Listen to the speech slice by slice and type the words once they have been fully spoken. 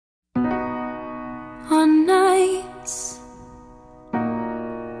on nights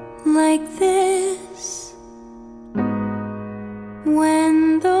like this,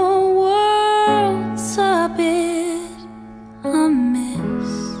 when the world's a bit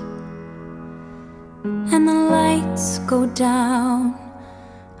amiss and the lights go down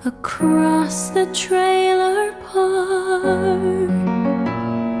across the trailer park.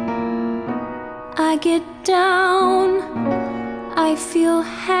 I get down, I feel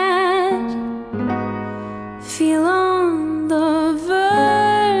had, feel on the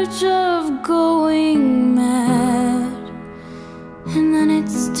verge of going mad, and then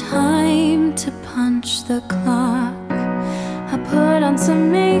it's time to punch the clock. I put on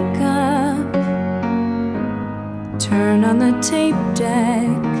some makeup, turn on the tape deck,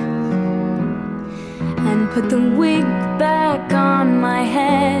 and put the wig back on my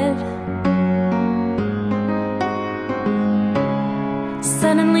head.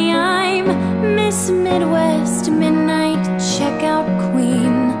 Suddenly I'm Miss Midwest Midnight Checkout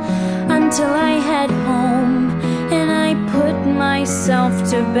Queen, until I head home and I put myself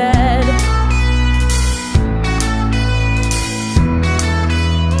to bed.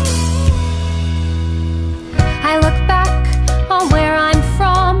 I look back on where I'm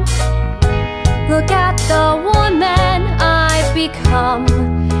from, look at the woman I've become,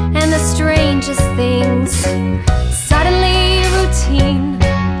 and the strangest things suddenly routine.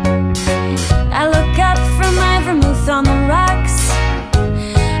 I look up from my vermouth on the rocks,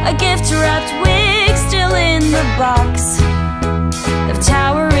 a gift-wrapped wig still in the box of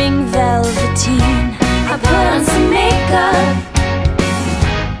towering velveteen. I put on some makeup,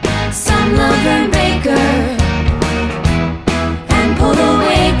 some Laverne Baker, and pull the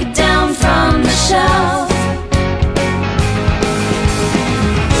wig down from the shelf.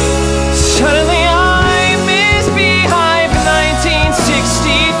 Suddenly I'm Miss Beehive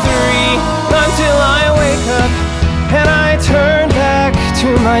 1963, until I wake up and I turn back to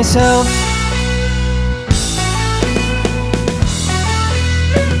myself.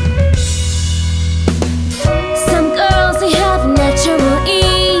 Some girls, they have natural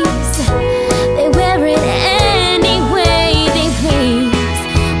ease, they wear it any way they please,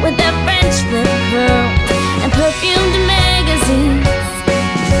 with their French lip curls and perfumed magazines.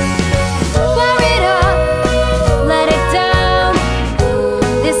 Wear it up, let it down,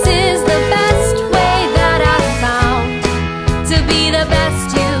 this is the best way that I've found to be the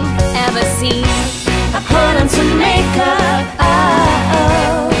best you've ever seen. I put on some makeup,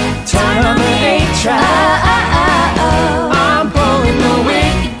 Turn on the 8-track, I'm pulling the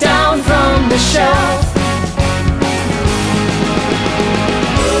wig down from the shelf.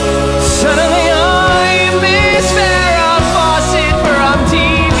 Suddenly I'm Miss Farrah Fawcett from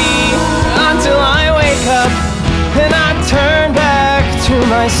TV, until I wake up and I turn back to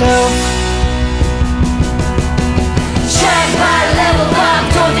myself. Check by level up,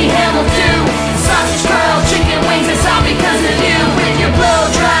 Dorothy Hamilton, sausage curl, chicken wings, it's all because of you. With your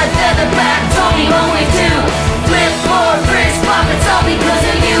blow-dried feather back, Tony only two. Flip for Chris Pop, it's all because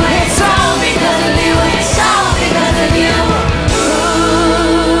of you. It's all because of you. It's all because of you.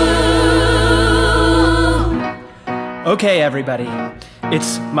 Okay, everybody,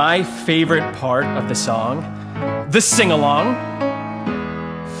 it's my favorite part of the song, the sing-along.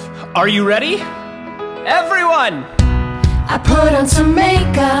 Are you ready? Everyone! I put on some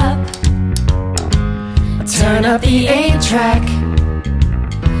makeup, Turn up the 8-track,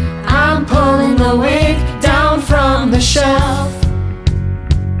 I'm pulling the wig down from the shelf.